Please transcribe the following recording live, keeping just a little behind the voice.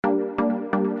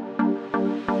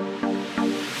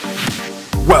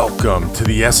Welcome to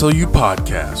the SLU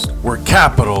Podcast, where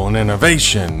capital and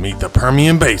innovation meet the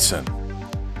Permian Basin.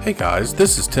 Hey guys,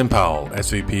 this is Tim Powell,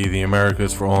 SVP of the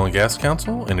Americas for Oil and Gas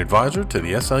Council and advisor to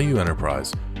the SLU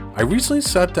Enterprise. I recently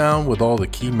sat down with all the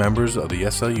key members of the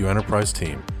SLU Enterprise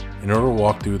team in order to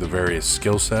walk through the various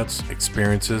skill sets,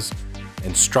 experiences,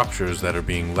 and structures that are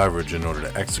being leveraged in order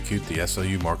to execute the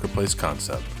SLU Marketplace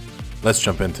concept. Let's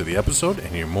jump into the episode and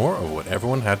hear more of what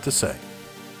everyone had to say.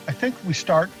 I think we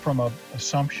start from an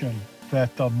assumption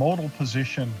that the modal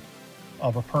position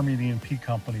of a Permian E&P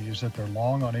company is that they're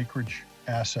long on acreage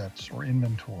assets, or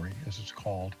inventory as it's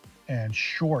called, and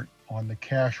short on the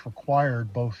cash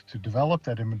required both to develop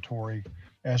that inventory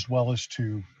as well as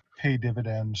to pay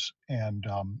dividends and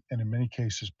in many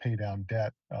cases pay down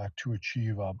debt to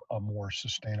achieve a more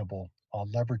sustainable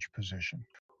leverage position.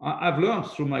 I've learned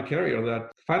through my career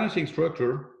that financing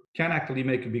structure can actually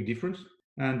make a big difference.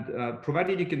 And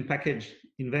provided you can package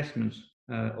investments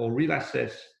or real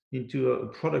assets into a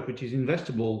product which is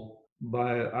investable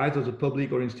by either the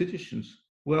public or institutions,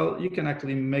 well, you can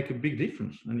actually make a big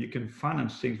difference and you can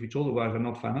finance things which otherwise are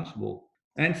not financeable.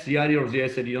 Hence the idea of the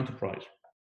SLU Enterprise.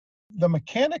 The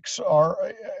mechanics are,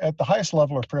 at the highest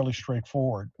level, are fairly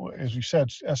straightforward. As you said,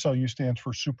 SLU stands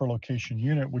for Super Location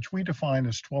Unit, which we define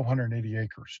as 1,280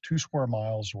 acres, 2 square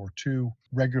miles or 2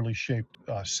 regularly shaped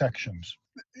sections.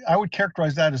 I would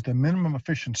characterize that as the minimum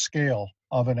efficient scale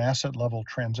of an asset level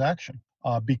transaction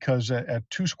because at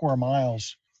 2 square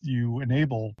miles, you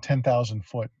enable 10,000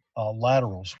 foot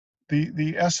laterals. The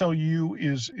SLU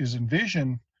is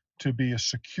envisioned to be a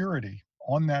security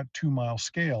on that 2 mile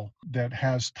scale that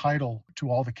has title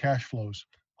to all the cash flows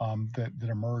that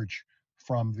emerge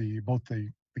from both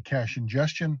the cash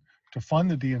ingestion to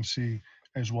fund the DNC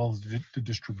as well as the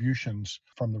distributions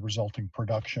from the resulting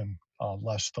production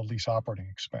less the lease operating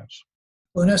expense.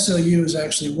 Well, an SLU is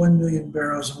actually 1 million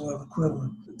barrels of oil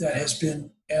equivalent that has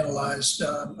been analyzed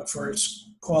for its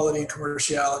quality and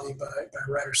commerciality by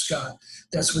Ryder Scott.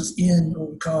 That's within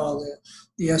what we call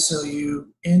the SLU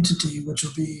entity, which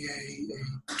will be a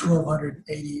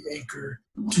 1,280 acre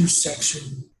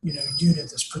 2-section unit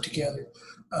that's put together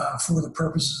for the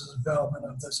purposes of the development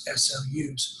of those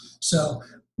SLUs. So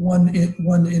one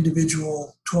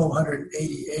individual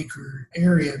 1,280 acre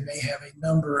area may have a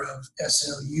number of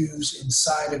SLUs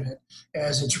inside of it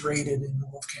as it's rated in the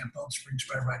Wolfcamp Bone Springs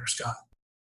by Ryder Scott.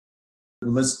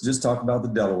 Let's just talk about the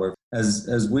Delaware.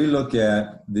 As we look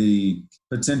at the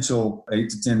potential 8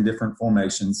 to 10 different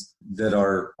formations that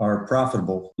are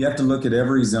profitable, you have to look at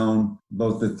every zone,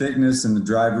 both the thickness and the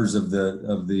drivers of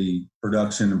the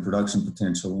production and production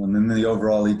potential, and then the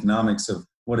overall economics of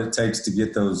what it takes to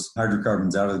get those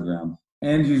hydrocarbons out of the ground.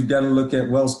 And you've got to look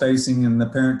at well spacing and the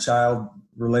parent-child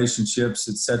relationships,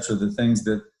 et cetera, the things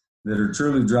that are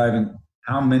truly driving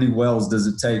how many wells does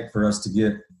it take for us to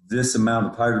get this amount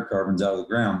of hydrocarbons out of the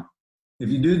ground. If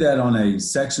you do that on a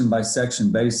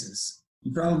section-by-section basis,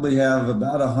 you probably have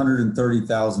about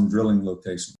 130,000 drilling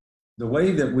locations. The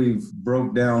way that we've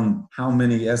broke down how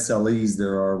many SLEs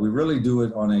there are, we really do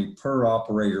it on a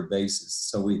per-operator basis.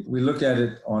 So we look at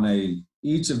it on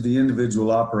each of the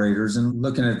individual operators and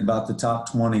looking at about the top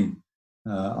 20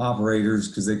 operators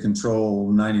because they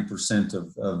control 90%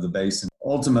 of the basin.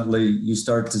 Ultimately, you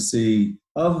start to see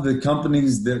of the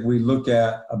companies that we look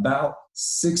at, about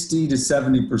 60 to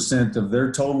 70% of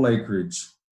their total acreage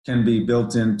can be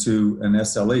built into an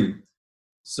SLE.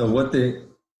 So what the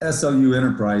SLU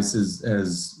Enterprise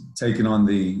has taken on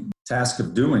the task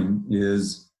of doing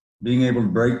is being able to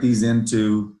break these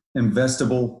into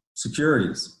investable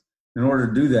securities. In order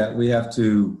to do that, we have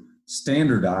to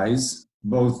standardize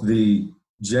both the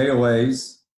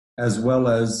JOAs as well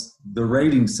as the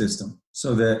rating system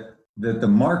so that the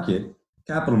market,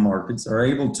 capital markets, are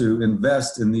able to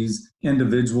invest in these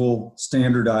individual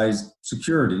standardized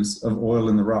securities of oil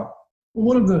in the rock. Well,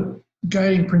 one of the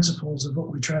guiding principles of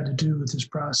what we tried to do with this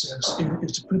process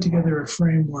is to put together a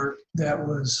framework that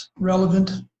was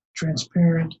relevant,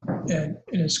 transparent, and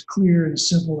as clear and as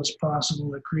simple as possible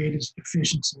that created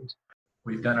efficiencies.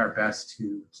 We've done our best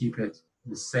to keep it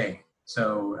the same.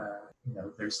 So,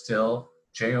 there's still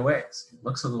JOAs. It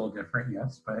looks a little different,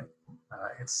 yes, but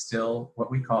it's still what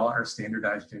we call our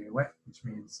standardized JOA, which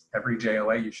means every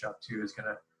JOA you show up to is going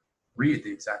to read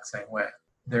the exact same way.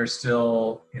 There's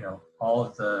still, all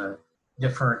of the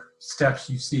different steps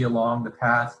you see along the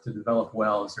path to develop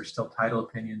wells. There's still title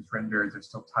opinions rendered. There's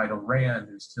still title ran.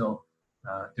 There's still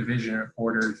division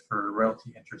orders for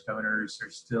royalty interest owners.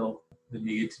 There's still the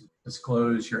need to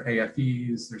disclose your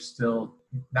AFEs. There's still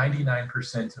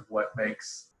 99% of what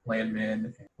makes landmen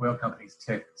and oil companies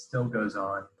tick still goes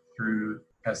on through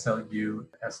SLU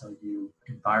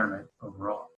environment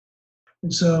overall.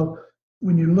 And so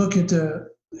when you look at the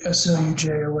SLU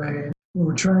JOA, what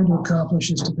we're trying to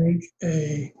accomplish is to make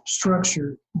a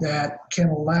structure that can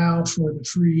allow for the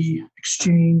free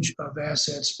exchange of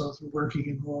assets, both working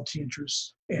and royalty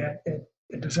interests, and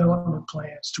development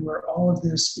plans, to where all of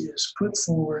this is put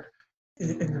forward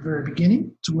in the very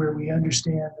beginning, to where we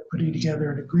understand that putting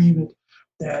together an agreement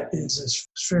that is as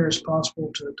fair as possible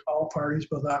to all parties,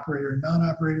 both operator and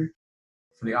non-operator.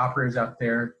 For the operators out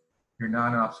there, your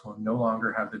non-ops will no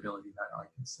longer have the ability to not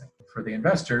consent. For the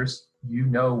investors, you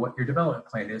know what your development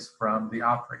plan is from the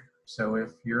operator. So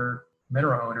if you're a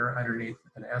mineral owner underneath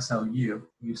an SLU,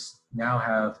 you now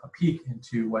have a peek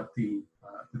into what the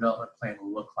development plan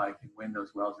will look like and when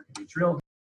those wells are going to be drilled.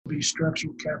 Be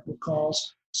structured capital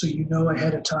calls, so you know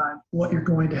ahead of time what you're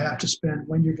going to have to spend,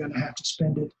 when you're going to have to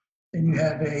spend it, and you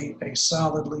have a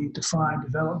solidly defined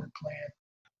development plan.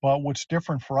 Well, what's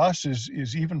different for us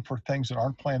is even for things that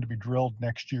aren't planned to be drilled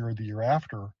next year or the year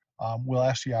after, we'll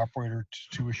ask the operator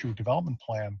to issue a development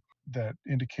plan that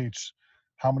indicates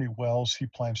how many wells he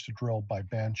plans to drill by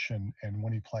bench and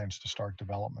when he plans to start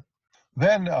development.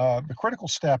 Then the critical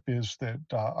step is that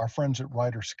our friends at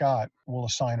Ryder Scott will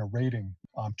assign a rating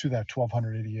to that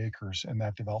 1,280 acres in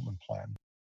that development plan.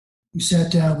 We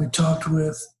sat down, we talked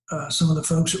with some of the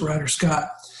folks at Ryder Scott,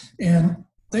 and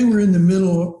they were in the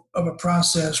middle of a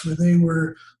process where they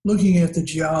were looking at the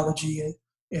geology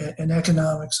and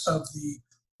economics of the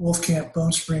Wolfcamp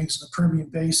Bone Springs in the Permian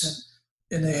Basin,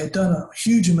 and they had done a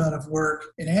huge amount of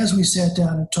work. And as we sat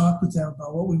down and talked with them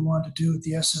about what we wanted to do with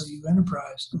the SLU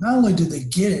Enterprise, not only did they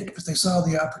get it, but they saw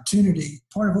the opportunity.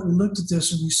 Part of what we looked at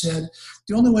this and we said,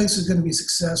 the only way this is going to be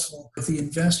successful if the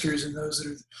investors and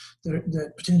those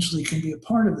that potentially can be a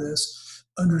part of this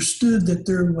understood that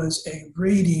there was a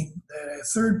rating that a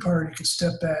third party could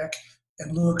step back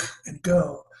and look and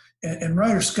go. And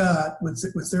Ryder Scott,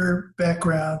 with their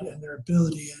background and their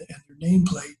ability and their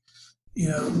nameplate,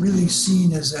 really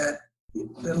seen as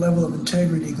that level of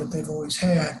integrity that they've always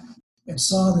had, and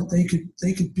saw that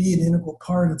they could be an integral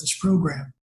part of this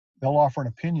program. They'll offer an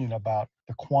opinion about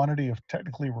the quantity of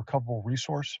technically recoverable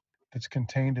resource that's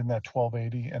contained in that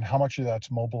 1280 and how much of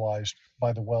that's mobilized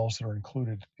by the wells that are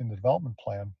included in the development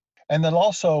plan. And then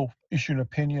also issue an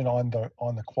opinion on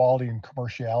the quality and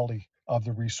commerciality of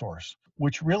the resource,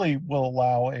 which really will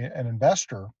allow an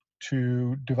investor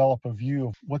to develop a view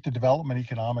of what the development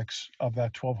economics of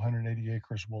that 1,280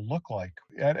 acres will look like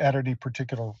at any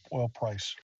particular oil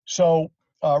price. So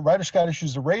Ryder Scott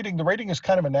issues the rating. The rating is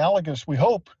kind of analogous, we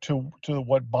hope, to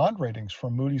what bond ratings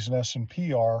from Moody's and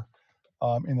S&P are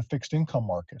in the fixed income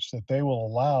markets, that they will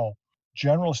allow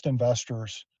generalist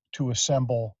investors to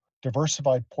assemble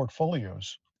diversified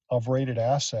portfolios of rated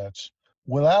assets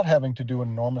without having to do an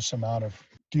enormous amount of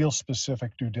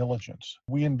deal-specific due diligence.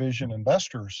 We envision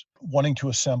investors wanting to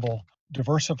assemble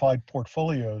diversified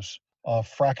portfolios of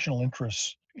fractional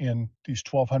interests in these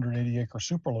 1,280-acre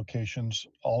super locations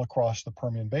all across the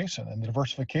Permian Basin. And the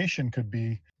diversification could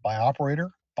be by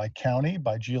operator, by county,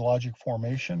 by geologic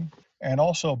formation, and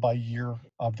also by year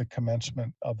of the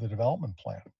commencement of the development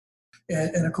plan.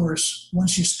 And of course,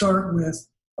 once you start with,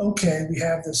 okay, we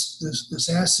have this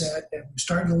asset, and we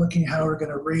start looking at how we're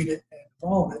going to rate it and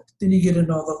evolve it, then you get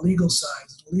into all the legal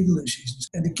sides, the legal issues.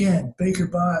 And again, Baker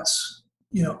Botts,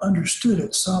 understood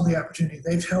it, saw the opportunity.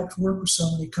 They've helped work with so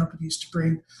many companies to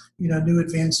bring, new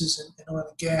advances in oil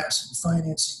and gas and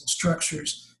financing and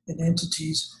structures and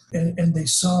entities. And they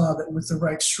saw that with the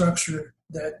right structure,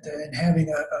 and having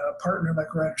a partner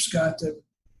like Ryder Scott to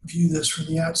view this from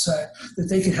the outside, that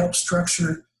they could help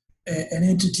structure an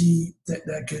entity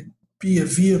that could be a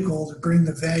vehicle to bring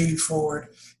the value forward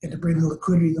and to bring the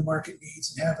liquidity the market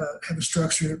needs, and have a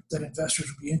structure that investors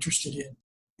would be interested in.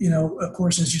 Of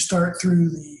course, as you start through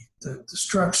the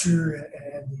structure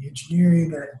and the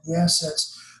engineering and the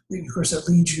assets, of course, that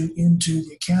leads you into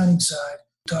the accounting side.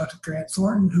 Talked to Grant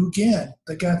Thornton, who, again,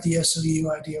 they got the SLU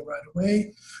idea right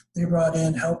away. They brought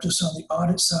in, helped us on the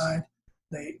audit side.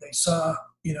 They saw,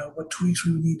 what tweaks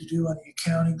we would need to do on the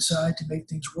accounting side to make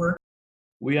things work.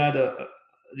 We had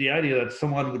the idea that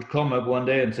someone would come up one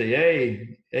day and say,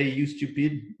 hey, you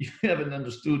stupid, you haven't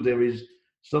understood there is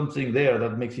something there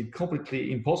that makes it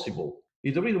completely impossible.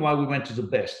 It's the reason why we went to the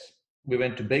best. We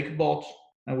went to Baker Botts,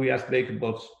 and we asked Baker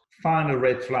Botts, find a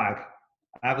red flag,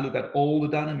 have a look at all the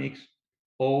dynamics,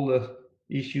 all the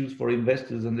issues for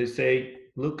investors, and they say,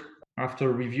 look,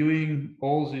 after reviewing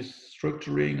all this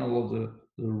structuring, all of the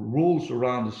rules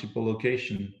around the super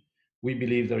location, we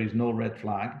believe there is no red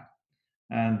flag.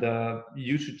 And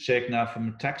you should check now from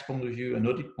a tax point of view, an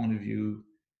audit point of view.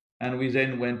 And we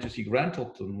then went to see Grant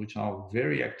Thornton, which are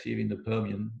very active in the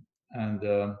Permian. And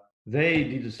They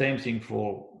did the same thing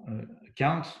for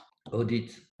accounts,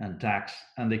 audit, and tax,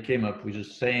 and they came up with the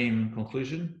same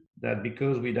conclusion that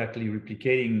because we're actually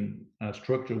replicating a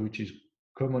structure which is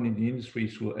common in the industry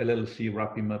through LLC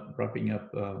wrapping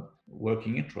up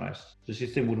working interests, the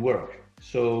system would work.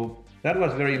 So that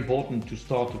was very important to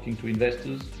start talking to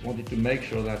investors, wanted to make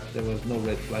sure that there was no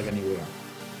red flag anywhere.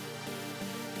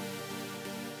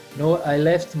 No, I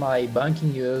left my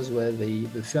banking years with the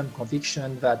firm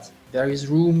conviction that there is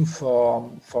room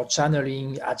for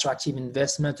channeling attractive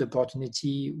investment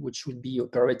opportunity, which would be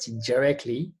operated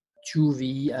directly to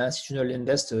the institutional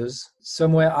investors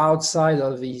somewhere outside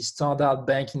of the standard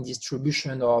banking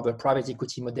distribution or the private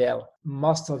equity model.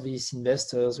 Most of these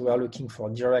investors were looking for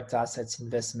direct assets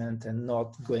investment and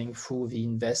not going through the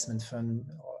investment fund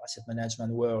or asset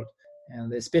management world,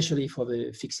 and especially for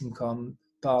the fixed income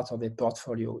part of their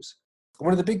portfolios.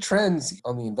 One of the big trends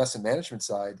on the investment management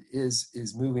side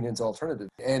is moving into alternative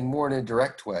and more in a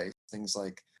direct way. Things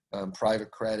like private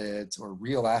credit or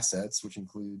real assets, which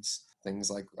includes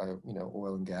things like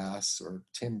oil and gas or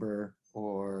timber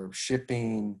or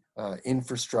shipping,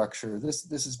 infrastructure. This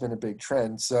has been a big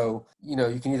trend. So you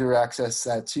can either access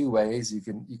that two ways. You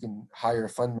can hire a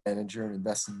fund manager and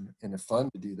invest in a fund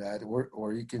to do that,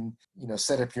 or you can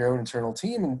set up your own internal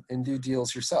team and do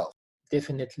deals yourself.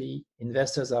 Definitely,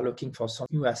 investors are looking for some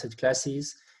new asset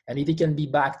classes, and if it can be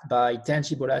backed by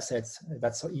tangible assets,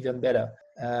 that's even better.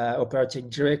 Operating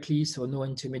directly, so no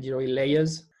intermediary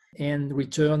layers, and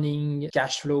returning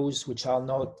cash flows which are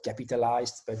not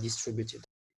capitalized but distributed.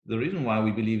 The reason why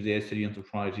we believe the SLU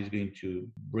Enterprise is going to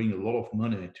bring a lot of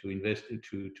money to invest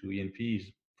to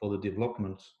E&Ps for the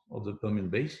development of the Permian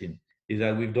Basin is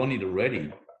that we've done it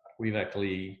already. We've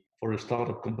actually, for a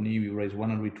startup company, we raised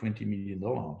 $120 million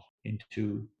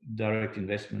into direct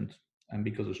investment, and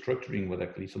because the structuring was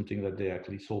actually something that they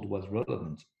actually thought was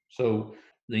relevant. So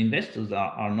the investors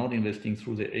are not investing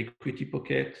through the equity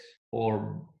pockets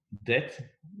or debt.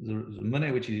 The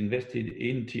money which is invested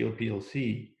in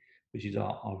TOPLC, which is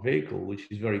our vehicle, which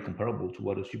is very comparable to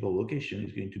what a super location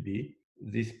is going to be.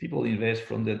 These people invest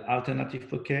from the alternative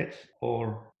pocket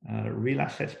or real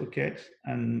assets pockets,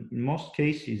 and in most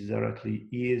cases, they're actually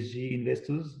ESG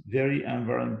investors, very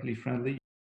environmentally friendly.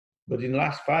 But in the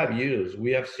last 5 years,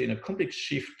 we have seen a complete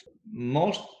shift.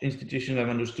 Most institutions have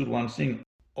understood one thing.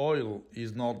 Oil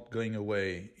is not going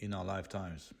away in our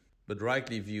lifetimes, but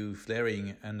rightly view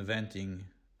flaring and venting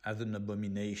as an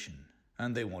abomination,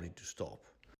 and they want it to stop.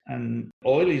 And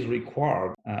oil is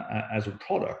required as a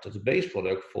product, as a base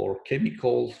product for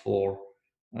chemicals, for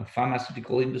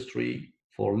pharmaceutical industry,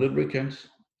 for lubricants,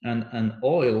 and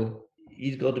oil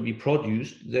is got to be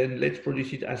produced, then let's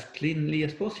produce it as cleanly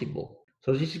as possible.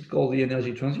 So this is called the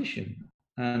energy transition.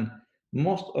 And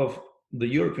most of the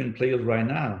European players right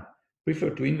now prefer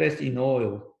to invest in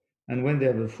oil, and when they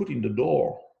have a foot in the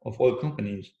door of oil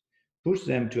companies, push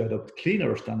them to adopt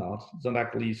cleaner standards than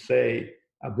actually say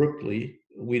abruptly,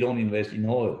 we don't invest in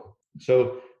oil.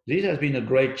 So this has been a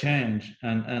great change.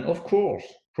 And of course,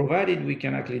 provided we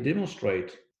can actually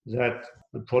demonstrate that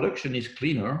the production is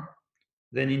cleaner,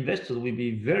 then investors will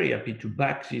be very happy to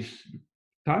back these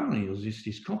pioneers,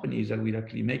 these companies that will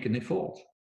actually make an effort.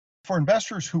 For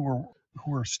investors who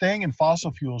are staying in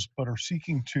fossil fuels but are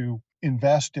seeking to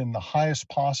invest in the highest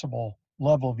possible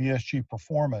level of ESG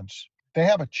performance, they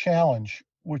have a challenge,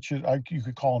 which is you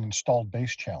could call an installed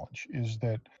base challenge, is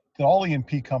that all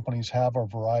E&P companies have a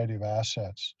variety of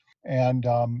assets. And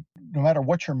no matter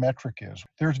what your metric is,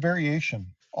 there's variation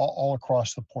all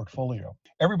across the portfolio.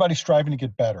 Everybody's striving to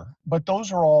get better, but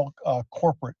those are all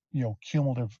corporate,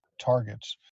 cumulative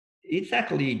targets. It's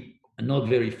actually not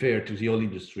very fair to the oil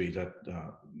industry that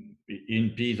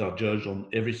E&Ps are judged on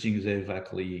everything they've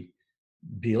actually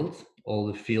built, all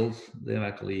the fields they've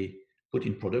actually put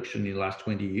in production in the last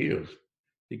 20 years.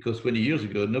 Because 20 years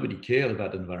ago, nobody cared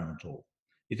about environmental.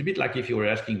 It's a bit like if you were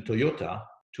asking Toyota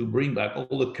to bring back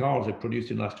all the cars they produced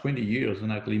in the last 20 years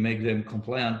and actually make them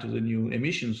compliant to the new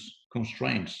emissions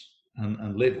constraints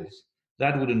and levels.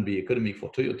 That wouldn't be economic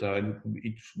for Toyota, and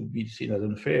it would be seen as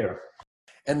unfair.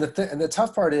 And the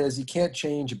tough part is you can't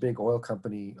change a big oil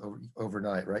company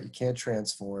overnight, right? You can't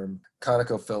transform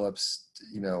ConocoPhillips,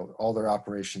 all their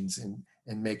operations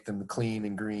and make them clean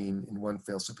and green in one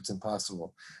fell swoop. It's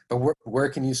impossible. But where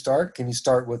can you start? Can you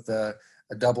start with a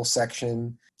double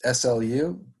section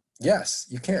SLU? Yes,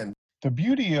 you can. The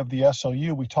beauty of the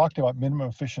SLU, we talked about minimum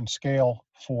efficient scale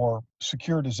for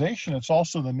securitization. It's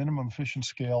also the minimum efficient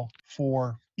scale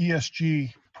for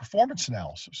ESG performance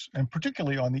analysis, and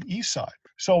particularly on the E side.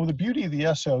 So the beauty of the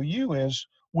SLU is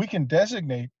we can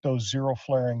designate those zero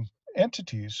flaring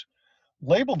entities,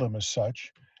 label them as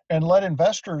such, and let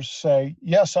investors say,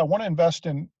 yes, I'm willing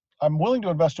to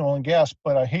invest in oil and gas,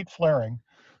 but I hate flaring.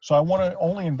 So I want to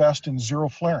only invest in zero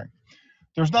flaring.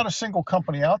 There's not a single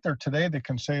company out there today that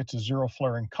can say it's a zero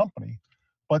flaring company,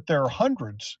 but there are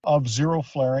hundreds of zero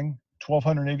flaring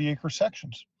 1,280 acre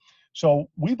sections. So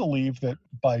we believe that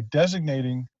by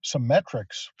designating some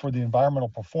metrics for the environmental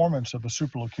performance of a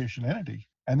superlocation entity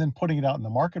and then putting it out in the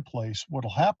marketplace, what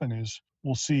will happen is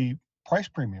we'll see price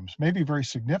premiums, maybe very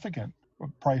significant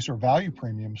price or value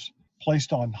premiums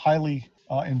placed on highly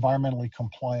environmentally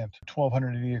compliant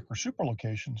 1,280 acre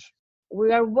superlocations.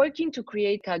 We are working to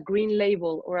create a green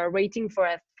label or a rating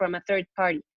from a third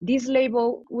party. This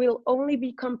label will only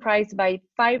be comprised by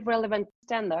 5 relevant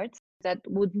standards that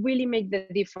would really make the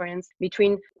difference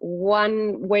between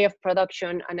one way of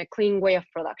production and a clean way of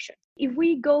production. If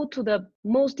we go to the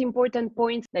most important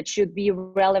points that should be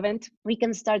relevant, we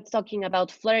can start talking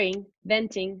about flaring,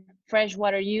 venting,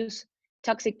 freshwater use,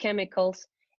 toxic chemicals,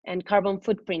 and carbon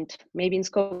footprint, maybe in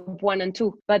scope 1 and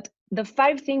 2. But the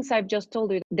 5 things I've just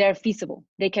told you, they're feasible.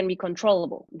 They can be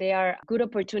controllable. They are a good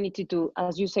opportunity to,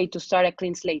 as you say, to start a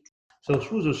clean slate. So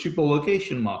through the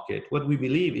superlocation market, what we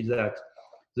believe is that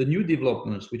the new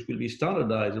developments, which will be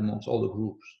standardized amongst all the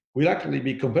groups, will actually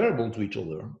be comparable to each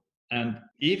other. And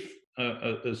if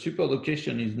a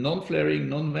superlocation is non-flaring,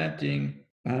 non-venting,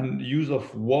 and use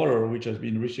of water, which has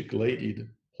been recirculated,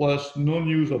 plus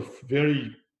non-use of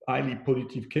very highly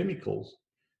pollutive chemicals,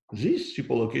 this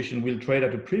superlocation will trade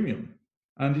at a premium.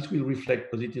 And this will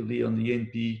reflect positively on the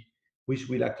NP, which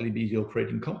will actually be the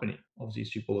operating company of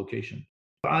this superlocation.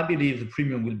 I believe the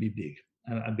premium will be big.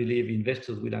 And I believe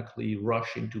investors will actually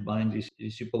rush into buying these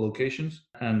superlocations,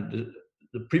 and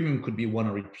the premium could be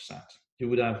 100%. You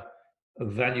would have a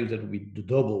value that would be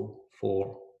double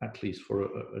for, at least for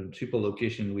a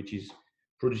superlocation which is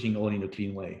producing oil in a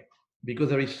clean way, because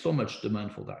there is so much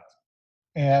demand for that.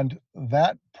 And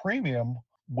that premium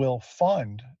will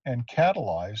fund and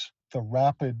catalyze the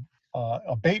rapid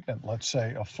abatement, let's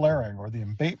say, of flaring, or the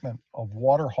abatement of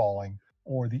water hauling,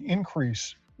 or the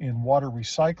increase in water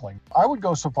recycling. I would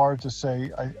go so far as to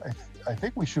say I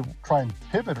think we should try and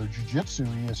pivot or jujitsu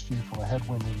ESG from a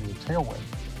headwind into a tailwind.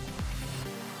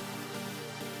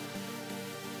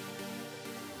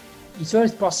 It's very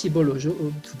possible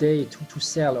today to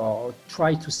sell or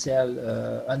try to sell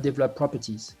undeveloped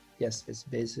properties. Yes,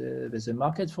 there's a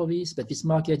market for this, but this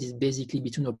market is basically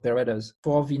between operators.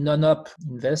 For the non-op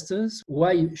investors,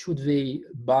 why should they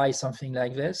buy something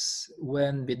like this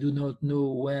when they do not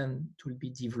know when it will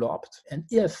be developed and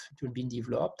if it will be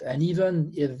developed, and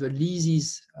even if the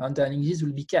leases, underlying leases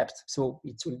will be kept? So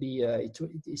it will be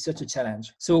it's such a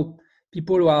challenge. So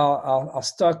people who are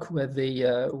stuck with the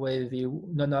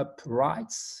non-op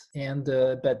rights, and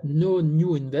but no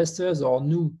new investors or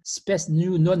new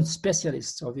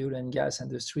non-specialists of the oil and gas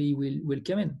industry will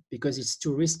come in because it's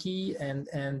too risky and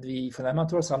the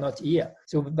fundamentals are not here.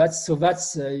 So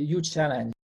that's a huge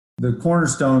challenge. The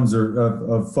cornerstones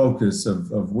of focus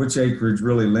of which acreage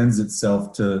really lends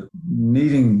itself to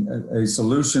needing a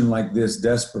solution like this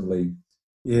desperately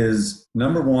is,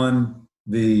 number one,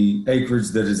 the acreage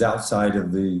that is outside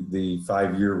of the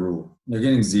 5-year rule. They're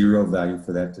getting zero value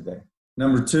for that today.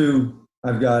 Number two,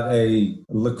 I've got a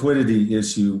liquidity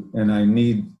issue and I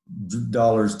need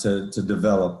dollars to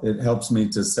develop. It helps me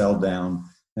to sell down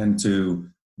and to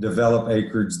develop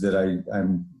acreage that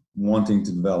I'm wanting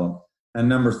to develop. And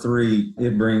number three,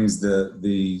 it brings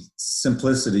the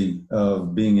simplicity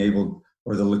of being able,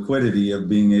 or the liquidity of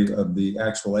being able, of the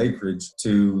actual acreage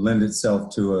to lend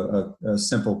itself to a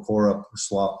simple core up or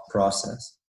swap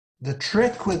process. The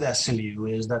trick with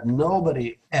SLU is that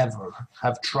nobody ever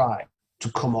have tried to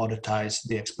commoditize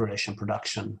the exploration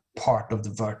production part of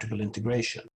the vertical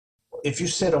integration. If you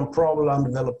sit on probable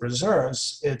undeveloped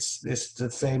reserves, it's the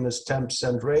famous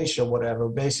 10% ratio, whatever.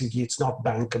 Basically, it's not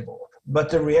bankable. But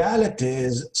the reality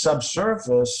is,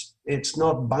 subsurface, it's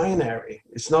not binary.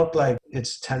 It's not like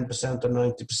it's 10% or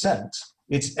 90%.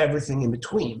 It's everything in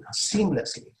between,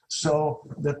 seamlessly. So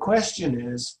the question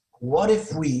is, what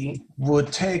if we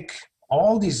would take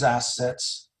all these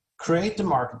assets, create the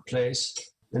marketplace,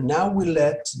 and now we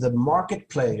let the market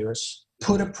players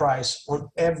put a price on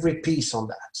every piece on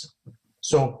that?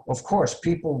 So, of course,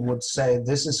 people would say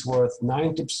this is worth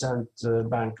 90%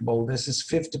 bankable, this is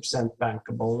 50%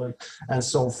 bankable, and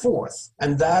so forth.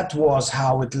 And that was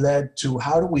how it led to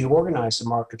how do we organize a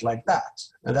market like that?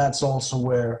 And that's also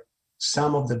where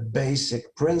some of the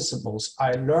basic principles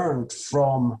I learned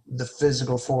from the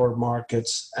physical forward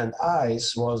markets and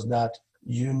ICE was that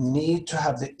you need to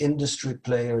have the industry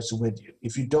players with you.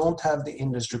 If you don't have the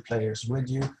industry players with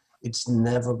you, it's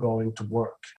never going to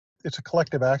work. it's a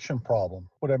collective action problem.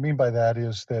 What I mean by that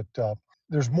is that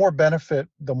there's more benefit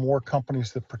the more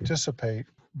companies that participate,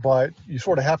 but you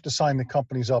sort of have to sign the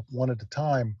companies up one at a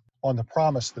time on the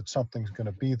promise that something's going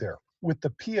to be there. With the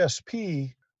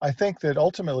PSP, I think that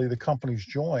ultimately the companies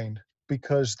joined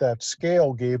because that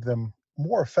scale gave them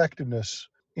more effectiveness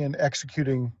in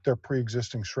executing their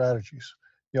pre-existing strategies.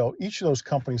 Each of those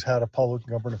companies had a public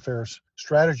and government affairs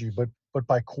strategy, but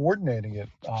by coordinating it,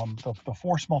 the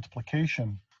force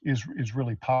multiplication is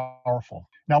really powerful.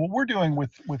 Now, what we're doing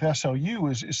with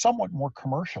SLU is somewhat more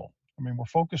commercial. I mean, we're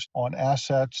focused on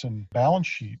assets and balance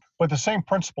sheet, but the same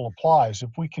principle applies. If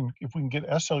we can get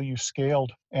SLU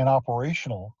scaled and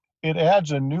operational, it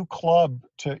adds a new club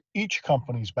to each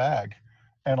company's bag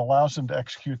and allows them to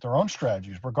execute their own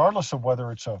strategies, regardless of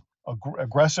whether it's a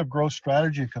aggressive growth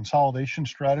strategy, a consolidation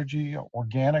strategy,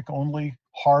 organic only,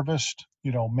 harvest,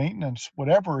 maintenance,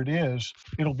 whatever it is,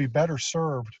 it'll be better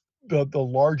served the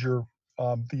larger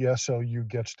the SLU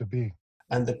gets to be.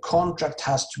 And the contract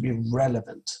has to be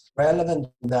relevant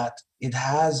that it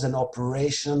has an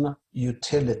operation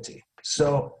utility.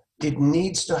 So it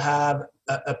needs to have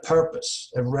a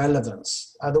purpose, a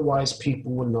relevance. Otherwise,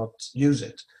 people will not use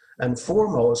it. And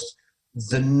foremost,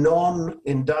 the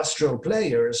non-industrial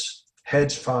players,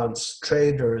 hedge funds,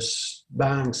 traders,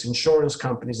 banks, insurance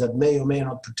companies that may or may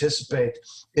not participate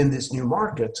in this new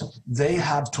market, they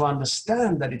have to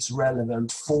understand that it's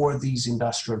relevant for these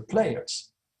industrial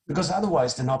players, because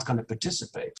otherwise they're not going to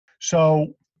participate.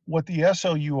 So what the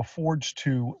SLU affords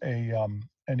to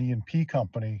an E&P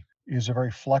company is a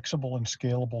very flexible and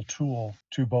scalable tool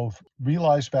to both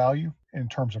realize value in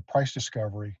terms of price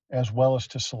discovery, as well as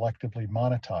to selectively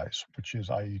monetize, which is,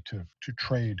 i.e., to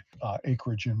trade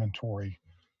acreage inventory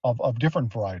of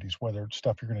different varieties, whether it's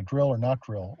stuff you're going to drill or not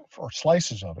drill, or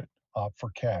slices of it for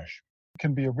cash. It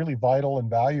can be a really vital and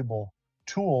valuable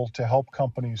tool to help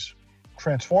companies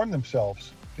transform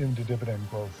themselves into dividend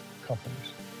growth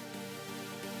companies.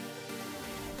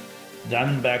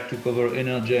 Diamondback took over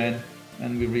Energen,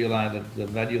 and we realized that the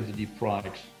value of the deep price,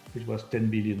 which was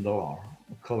 $10 billion,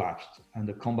 collapsed, and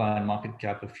the combined market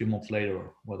cap a few months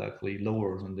later was actually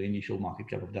lower than the initial market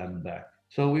cap of Diamondback.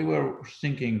 So we were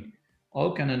thinking,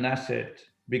 how can an asset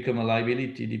become a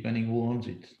liability depending who owns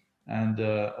it? And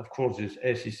of course, this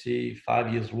SEC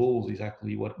 5 years rules is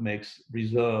actually what makes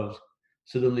reserves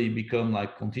suddenly become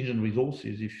like contingent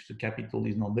resources if the capital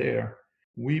is not there.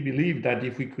 We believe that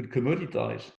if we could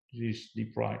commoditize these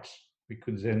deep rights, we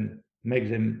could then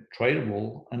make them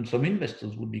tradable, and some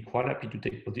investors would be quite happy to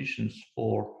take positions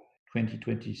for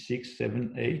 2026,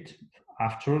 7, 8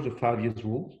 after the 5 years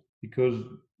rules, because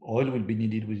oil will be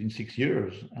needed within 6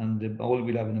 years, and the oil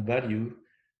will have a value,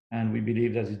 and we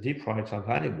believe that the deep rights are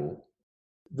valuable.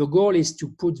 The goal is to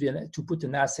put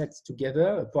an asset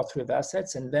together, a portfolio of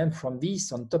assets, and then from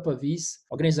this, on top of this,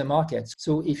 organize a market.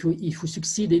 So if we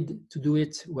succeeded to do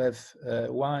it with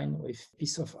wine, with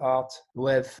piece of art,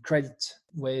 with credit,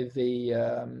 with the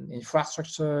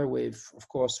infrastructure, with, of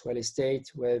course, real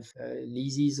estate, with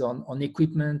leases on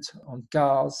equipment, on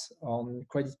cars, on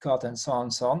credit card, and so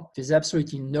on. There's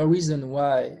absolutely no reason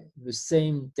why the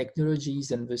same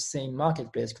technologies and the same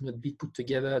marketplace cannot be put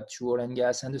together to oil and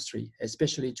gas industry,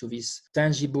 especially to these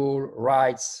tangible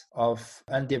rights of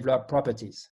undeveloped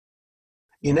properties.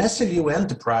 In SLU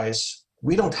Enterprise,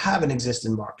 we don't have an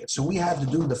existing market, so we have to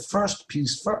do the first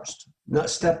piece first. Now,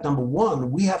 step number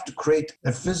one, we have to create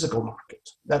a physical market.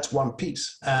 That's one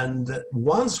piece. And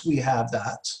once we have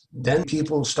that, then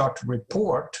people start to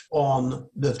report on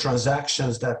the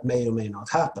transactions that may or may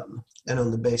not happen. And on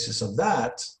the basis of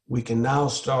that, we can now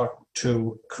start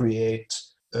to create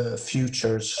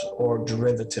futures or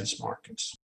derivatives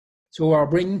markets. So we are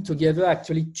bringing together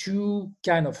actually two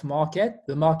kind of market.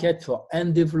 The market for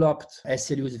undeveloped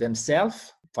SLUs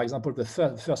themselves, for example, the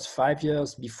first 5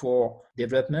 years before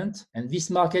development. And this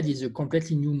market is a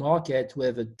completely new market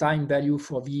with a time value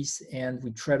for this and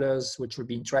with traders, which will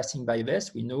be interesting by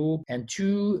this, we know. And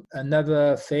two,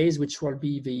 another phase, which will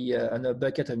be another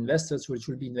bucket of investors, which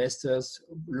will be investors,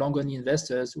 long-only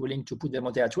investors willing to put their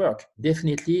money at work.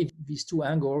 Definitely these two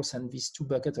angles and these two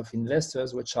buckets of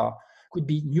investors, which could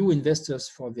be new investors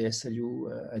for the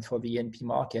SLU and for the E&P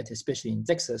market, especially in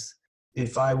Texas.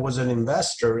 If I was an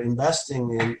investor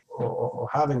investing in or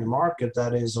having a market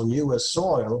that is on US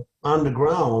soil,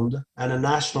 underground, and a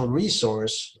national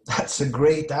resource, that's a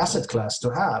great asset class to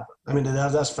have. I mean,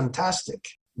 that's fantastic.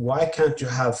 Why can't you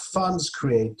have funds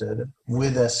created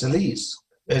with SLEs?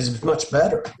 Is much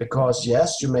better because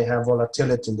yes, you may have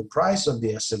volatility in the price of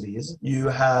the SLEs. You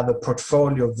have a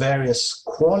portfolio of various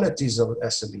qualities of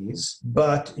SLEs,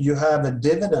 but you have a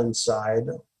dividend side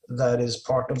that is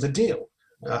part of the deal.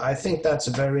 I think that's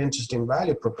a very interesting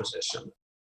value proposition.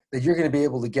 That you're going to be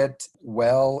able to get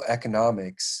well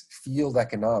economics, field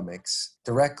economics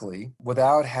directly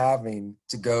without having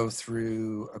to go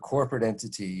through a corporate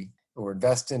entity or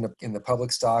invest in the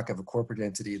public stock of a corporate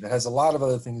entity that has a lot of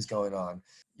other things going on.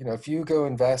 You know, if you go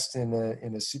invest in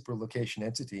a super location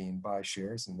entity and buy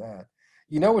shares in that,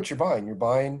 you know what you're buying.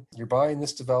 You're buying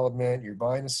this development. You're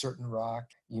buying a certain rock.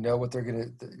 You know what they're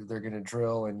gonna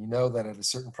drill, and you know that at a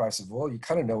certain price of oil, you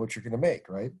kind of know what you're gonna make,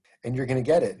 right? And you're gonna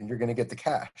get it, and you're gonna get the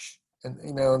cash. And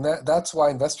you know, and that's why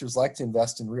investors like to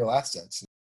invest in real assets.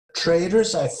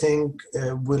 Traders, I think,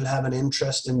 will have an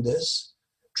interest in this.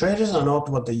 Traders are not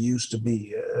what they used to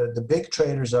be. The big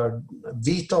traders are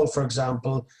Vitol, for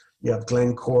example. You have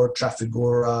Glencore,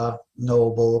 Trafigura,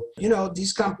 Noble. You know,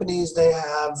 these companies, they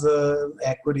have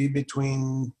equity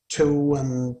between $2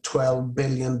 and $12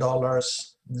 billion.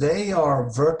 They are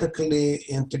vertically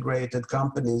integrated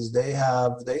companies.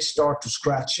 They start to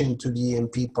scratch into the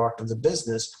E&P part of the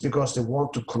business because they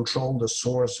want to control the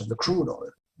source of the crude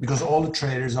oil. Because all the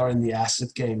traders are in the asset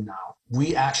game now.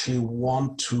 We actually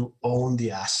want to own the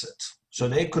asset. So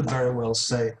they could very well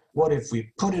say, what if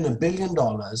we put in $1 billion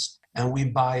and we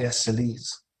buy SLEs?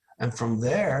 And from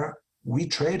there, we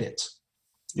trade it.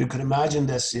 You can imagine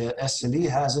this SLE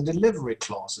has a delivery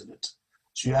clause in it.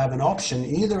 So you have an option,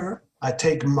 either I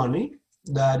take money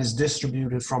that is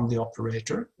distributed from the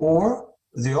operator, or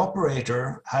the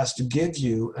operator has to give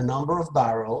you a number of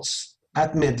barrels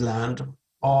at Midland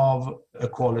of a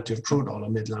quality of crude oil, a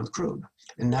Midland crude.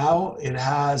 And now it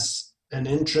has an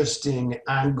interesting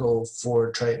angle for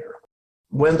a trader.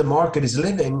 When the market is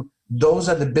living, those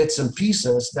are the bits and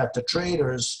pieces that the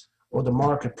traders or the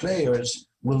market players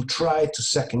will try to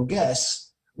second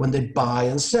guess when they buy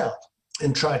and sell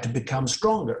and try to become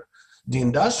stronger. The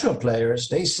industrial players,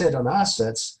 they sit on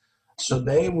assets, so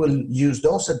they will use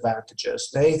those advantages.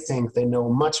 They think they know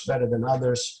much better than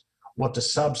others what the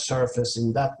subsurface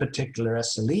in that particular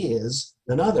SLE is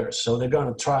than others. So they're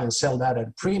going to try and sell that at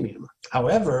a premium.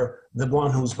 However, the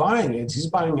one who's buying it, he's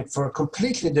buying it for a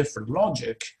completely different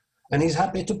logic, and he's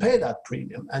happy to pay that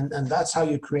premium. And that's how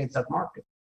you create that market.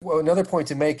 Well, another point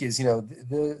to make is, you know,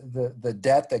 the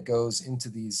debt that goes into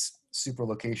these super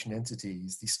location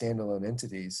entities, these standalone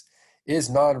entities,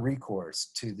 is non-recourse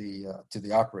to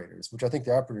the operators, which I think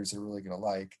the operators are really going to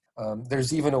like.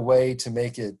 There's even a way to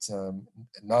make it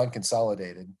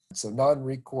non-consolidated. So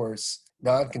non-recourse,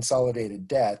 non-consolidated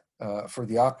debt for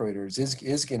the operators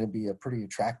is going to be a pretty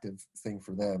attractive thing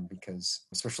for them, because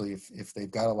especially if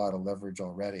they've got a lot of leverage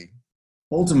already.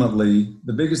 Ultimately,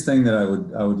 the biggest thing that I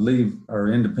would leave our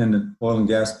independent oil and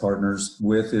gas partners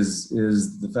with is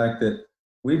the fact that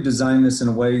we've designed this in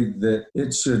a way that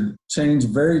it should change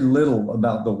very little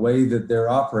about the way that they're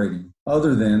operating,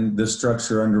 other than the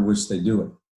structure under which they do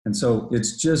it. And so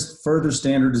it's just further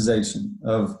standardization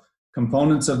of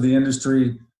components of the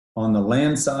industry on the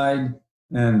land side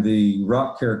and the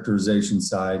rock characterization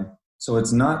side. So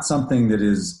it's not something that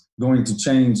is going to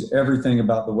change everything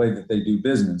about the way that they do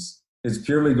business. It's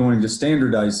purely going to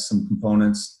standardize some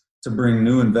components to bring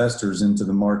new investors into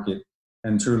the market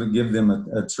and truly give them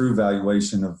a true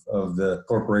valuation of the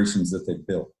corporations that they've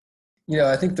built. You know,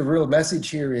 I think the real message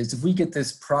here is, if we get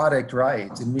this product right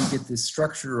and we get this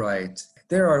structure right,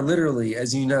 there are literally,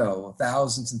 as you know,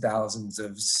 thousands and thousands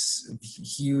of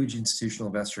huge institutional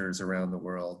investors around the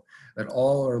world that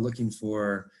all are looking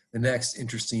for the next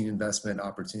interesting investment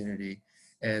opportunity.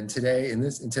 And today, in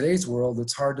today's world,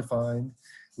 it's hard to find,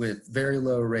 with very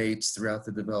low rates throughout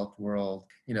the developed world,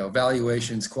 you know,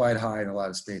 valuations quite high in a lot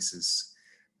of spaces,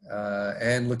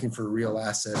 and looking for real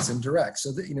assets and direct.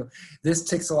 So that, you know, this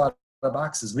ticks a lot of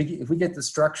boxes. If we get the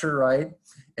structure right,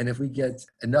 and if we get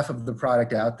enough of the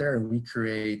product out there, and we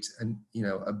create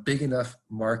a big enough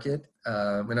market,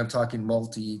 and I'm talking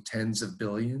multi-tens of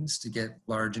billions to get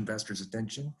large investors'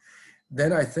 attention,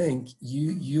 then I think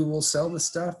you will sell the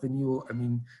stuff,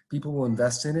 and people will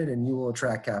invest in it, and you will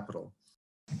attract capital.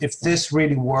 If this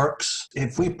really works,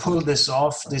 if we pull this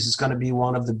off, this is going to be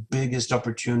one of the biggest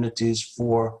opportunities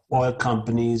for oil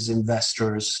companies,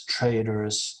 investors,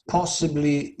 traders,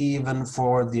 possibly even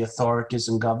for the authorities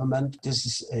and government. This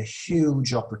is a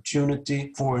huge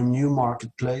opportunity for a new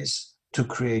marketplace to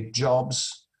create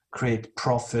jobs, create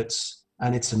profits,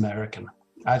 and it's American.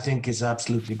 I think it's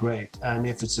absolutely great. And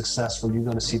if it's successful, you're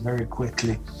going to see very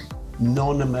quickly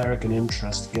non-American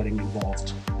interest getting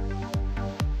involved.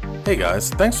 Hey guys,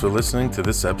 thanks for listening to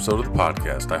this episode of the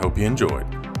podcast. I hope you enjoyed.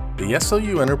 The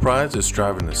SLU Enterprise is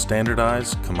striving to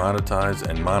standardize, commoditize,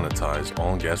 and monetize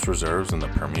oil and gas reserves in the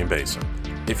Permian Basin.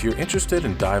 If you're interested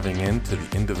in diving into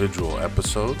the individual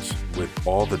episodes with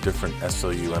all the different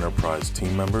SLU Enterprise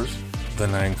team members,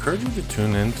 then I encourage you to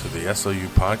tune in to the SLU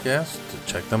podcast to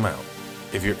check them out.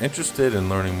 If you're interested in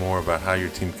learning more about how your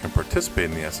team can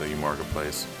participate in the SLU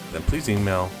Marketplace, then please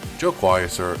email Joe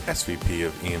Quayeser, SVP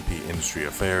of EMP Industry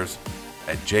Affairs,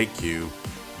 at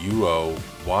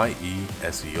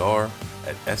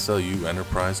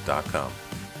jquoyeser@sluenterprise.com.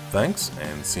 Thanks,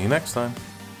 and see you next time.